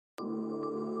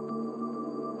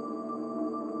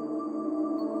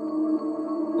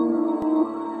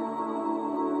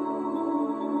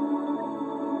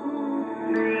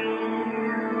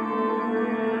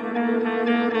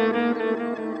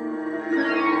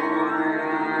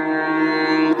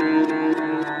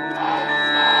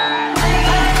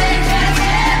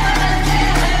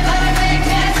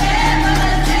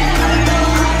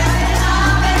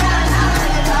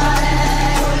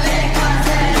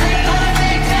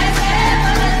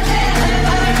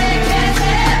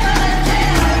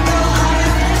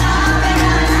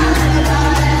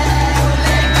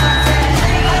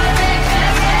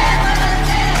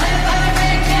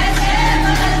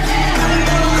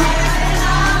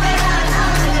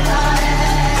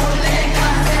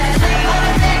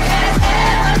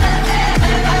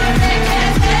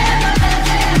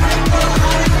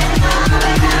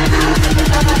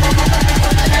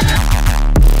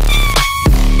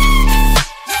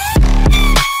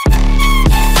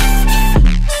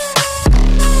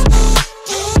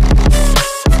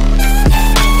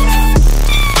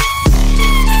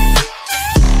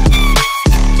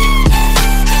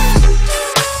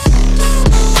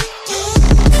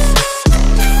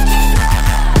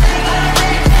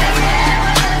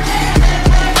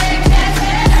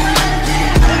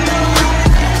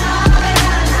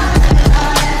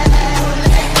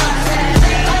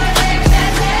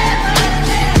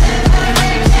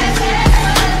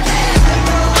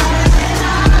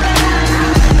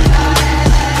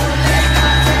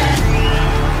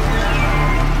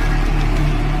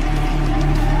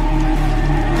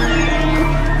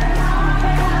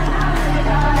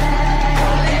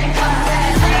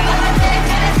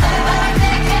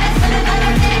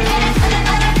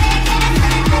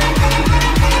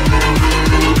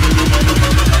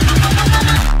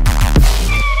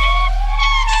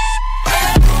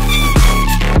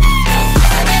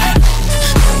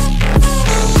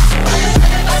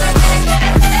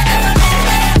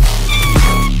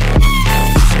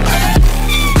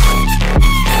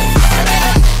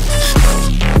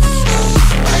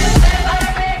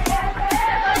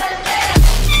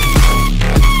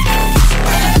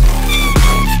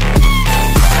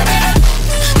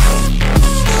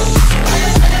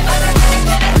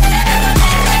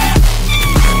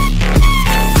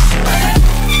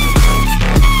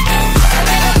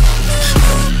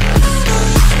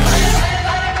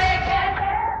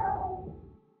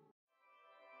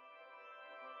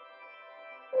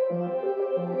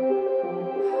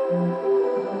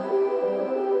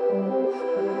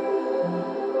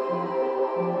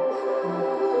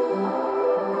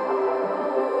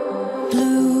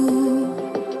blue,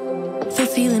 the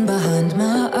feeling behind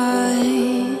my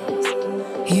eyes.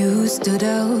 You stood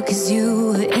out 'cause you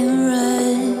were in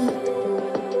red.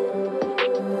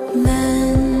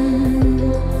 Then,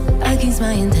 against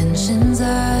my intentions,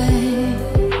 I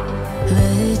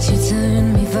let you turn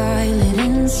me violet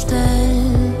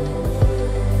instead.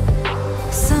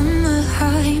 Summer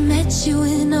high, met you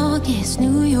in August.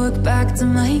 New York, back to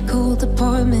my cold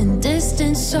apartment.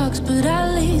 Distance sucks, but at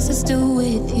least I'm still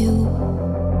with you.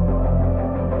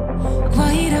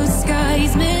 White out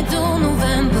skies, middle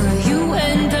November. You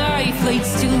and I,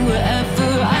 flights to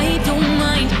wherever. I don't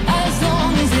mind, as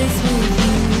long as it's with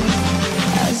you.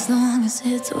 As long as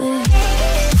it's with you.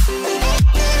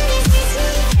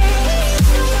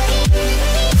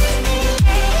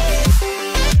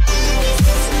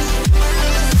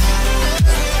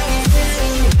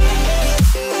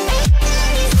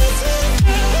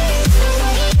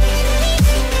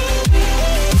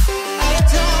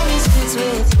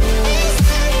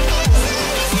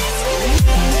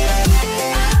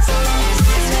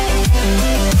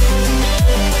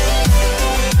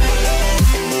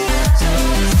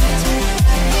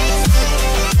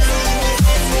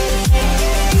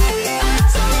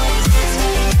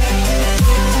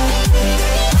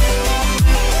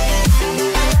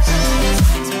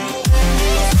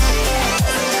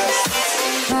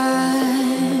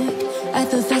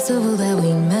 That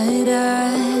we met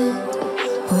at,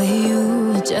 where you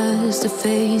were just a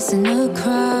face in a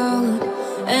crowd.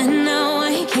 And now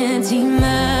I can't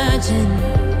imagine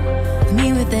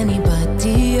me with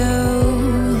anybody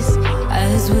else.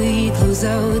 As we close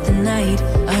out the night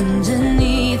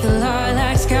underneath the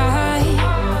lilac sky.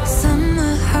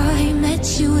 Summer high, met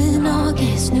you in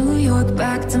August. New York,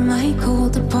 back to my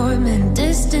cold apartment.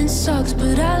 Distance sucks,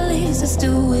 but at least I'm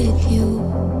still with you.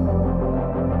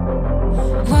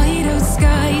 White out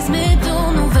skies,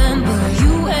 middle November.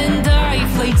 You and I,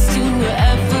 flights to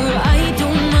wherever. I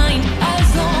don't mind, as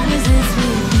long as it's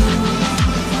with you.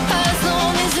 As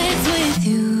long as it's with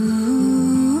you.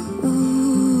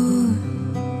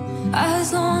 As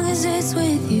long as it's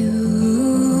with you.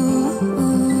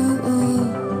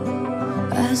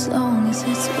 As long as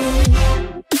it's with you.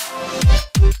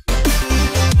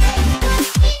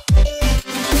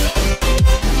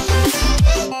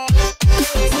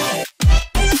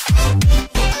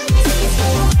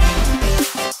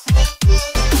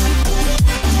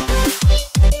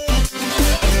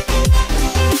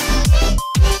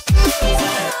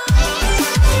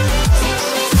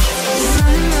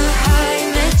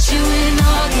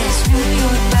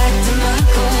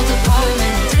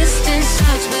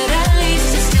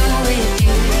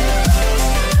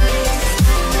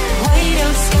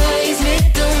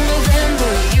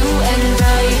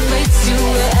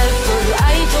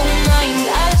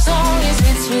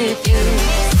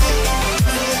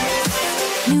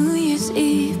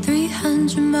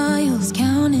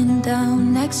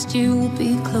 You will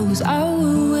be close. I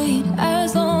will wait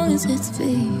as long as it's for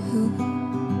you.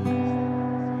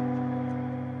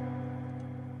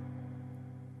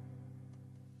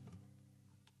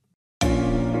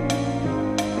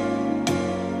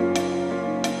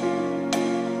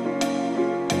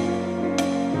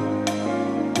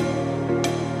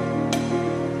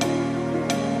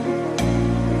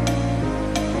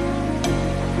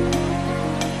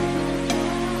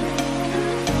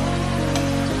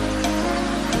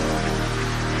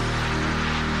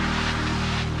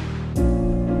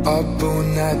 Up all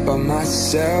night by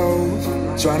myself,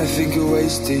 trying to think of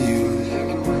ways to you.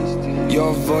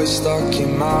 Your voice stuck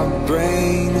in my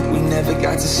brain, we never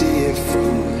got to see it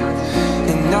through.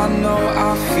 And I know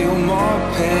I feel more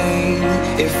pain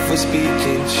if we're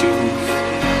speaking truth.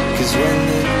 Cause when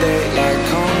the daylight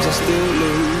comes I still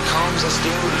lose.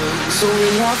 So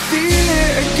will I feel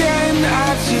it again? I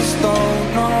just don't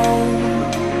know.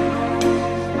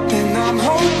 And I'm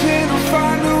hoping I'll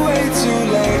find a way to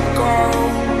let go.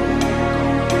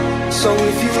 So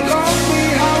if you love me,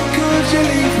 how could you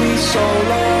leave me so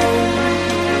low?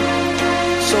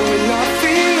 So will I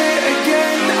feel it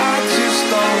again? I just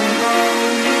don't know.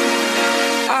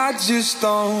 I just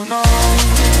don't know.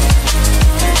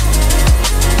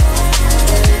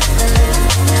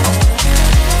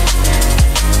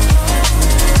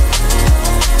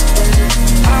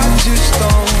 I just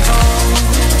don't know.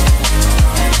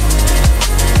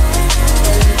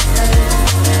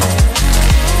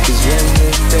 Cause when the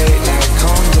daylight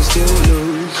comes I still lose.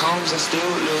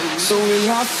 So will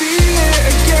I feel it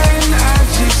again? I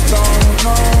just don't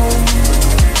know.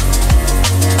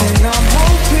 And I'm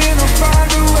hoping I'll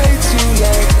find a way to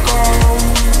let go.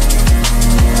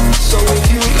 So if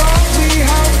you love me,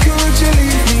 how could you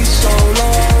leave me so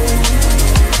low?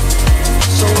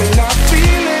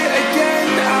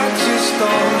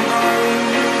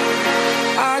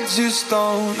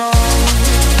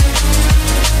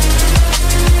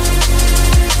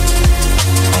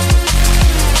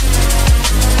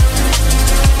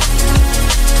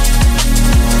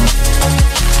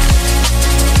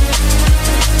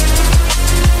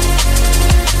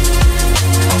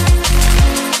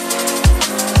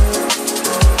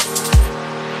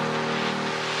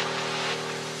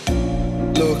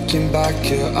 looking back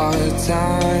at our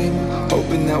time,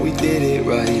 hoping that we did it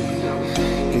right.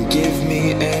 And give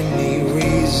me any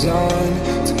reason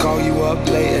to call you up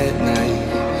late at night.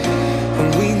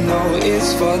 And we know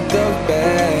it's for the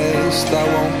best, I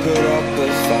won't put up a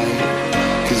fight.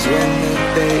 Cause when the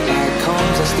daylight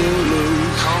comes, I still lose.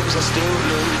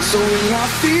 So will I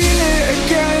feel it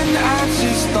again? I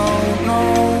just don't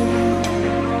know.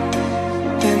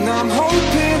 And I'm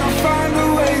hoping I'll find a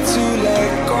way to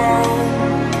let go.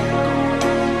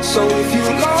 So if you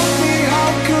love me,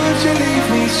 how could you leave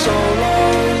me so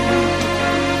low?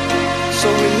 So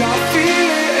will I feel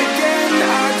it again?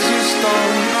 I just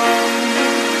don't know.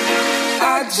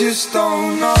 I just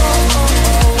don't know.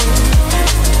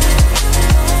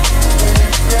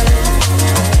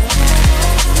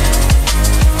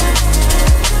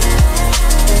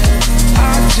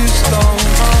 Just don't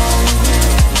know.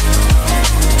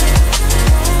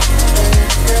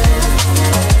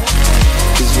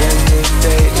 Cause when the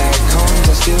daylight comes,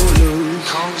 I still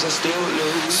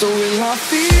lose. So will I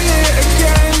feel it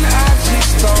again? I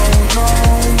just don't know.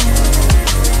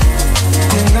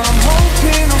 And I'm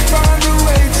hoping I'll find a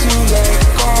way to let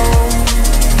go.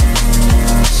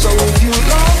 So if you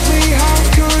love me, how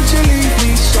could you leave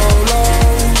me so low?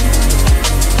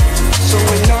 So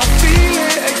will I feel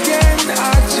it again?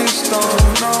 I just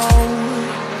don't know.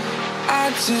 I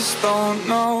just don't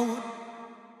know.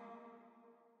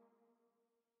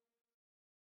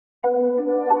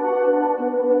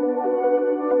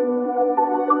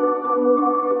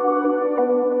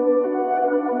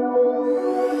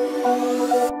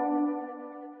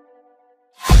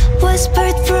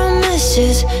 Whispered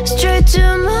promises straight to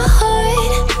my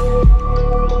heart.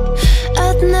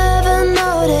 I'd never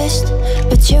noticed,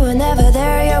 but you were never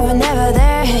there, you were never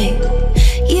there. Hey,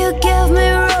 you gave me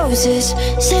roses,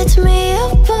 set me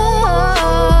apart.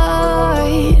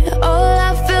 All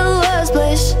I felt was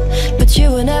bliss, but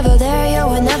you were never there, you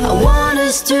were never. I want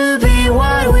us to be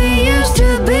what we used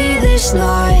to be this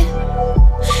night.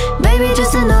 Baby,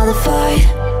 just another fight,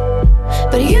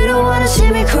 but you don't wanna see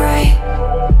me cry.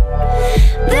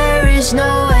 There is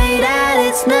no way that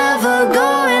it's never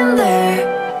going there.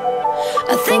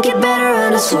 I think it better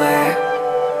and I swear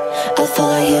I'll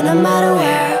follow you no matter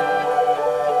where.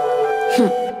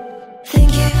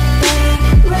 Think you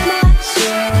better run, I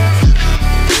swear.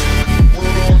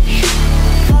 Follow you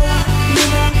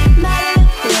no matter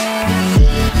where.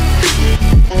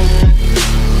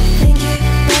 Think you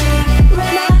better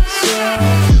run, I swear.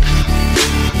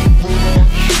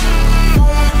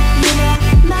 Follow you no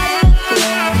matter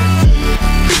where.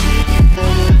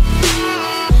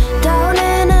 Down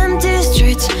in empty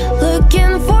streets,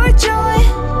 looking for joy.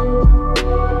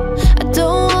 I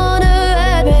don't wanna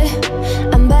admit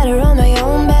I'm better on my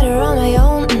own, better on my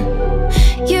own.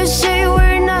 You say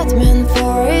we're not meant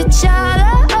for each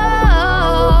other.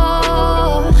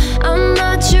 I'm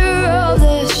not sure of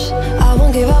this. I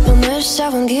won't give up on this, I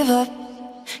won't give up.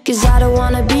 Cause I don't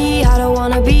wanna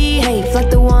behave like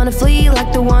the one to flee,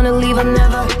 like the one to leave. I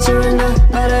never surrender,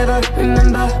 but ever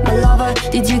remember my lover.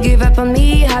 Did you give up on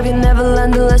me? Have you never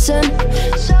learned to listen?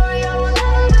 Sorry, I will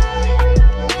never be,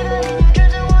 even if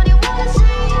you're the one you wanna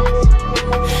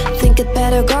see. Think it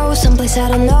better go someplace I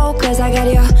don't know, cause I got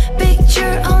your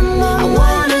picture on my mind. I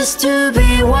want us to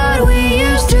be what we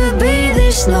used to be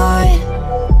this night.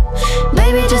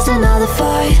 Baby, just another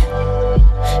fight,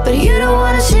 but you don't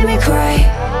wanna see me cry.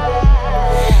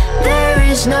 There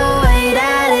is no way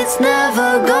that it's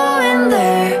never going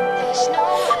there.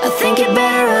 I think it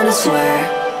better and I swear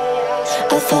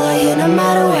I'll follow you no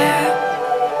matter where.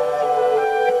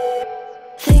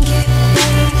 Think it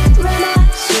better run, I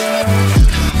swear.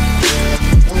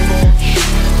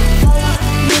 Follow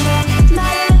you no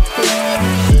matter where.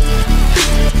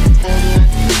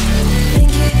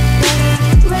 Think it better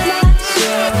run, I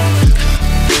swear.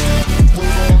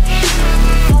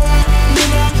 Follow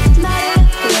you no matter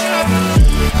where.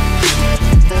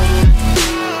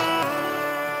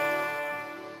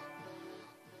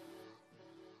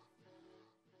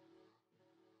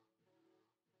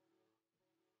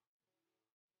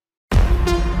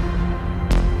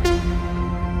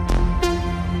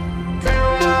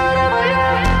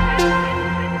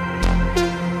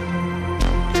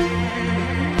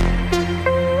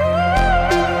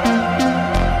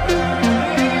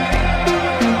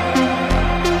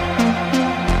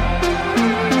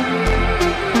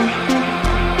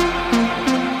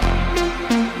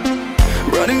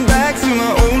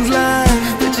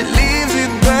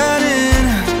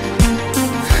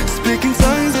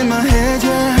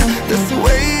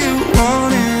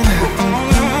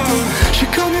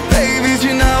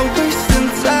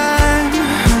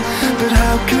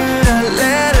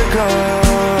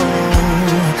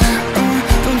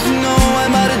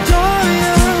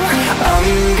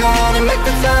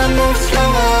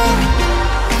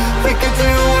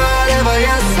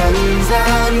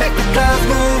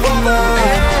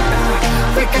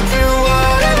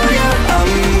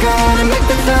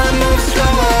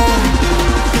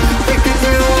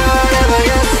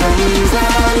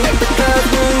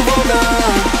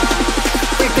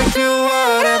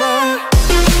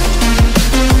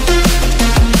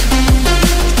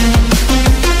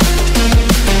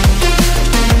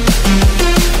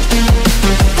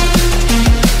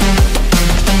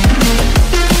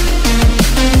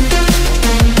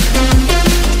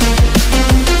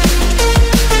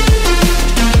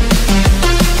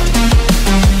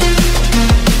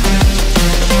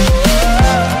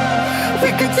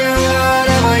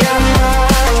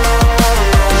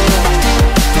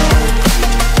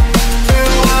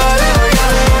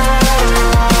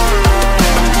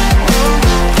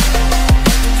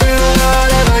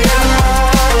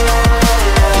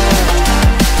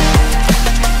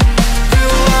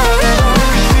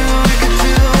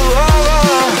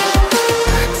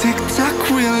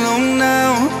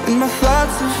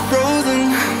 so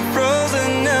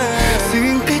frozen, yeah.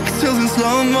 Seeing pixels in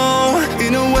slow-mo,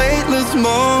 in a weightless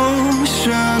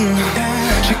motion,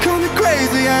 yeah. She called me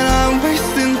crazy and I'm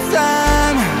wasting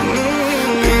time.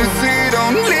 Easy,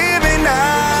 don't leave me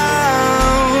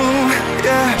now,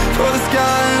 yeah. For the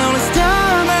sky and all its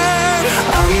diamonds,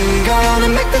 I'm gonna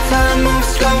make the time move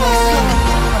slower.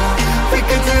 We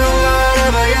can do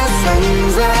whatever, yeah.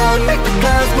 Sun's out, make the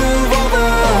clouds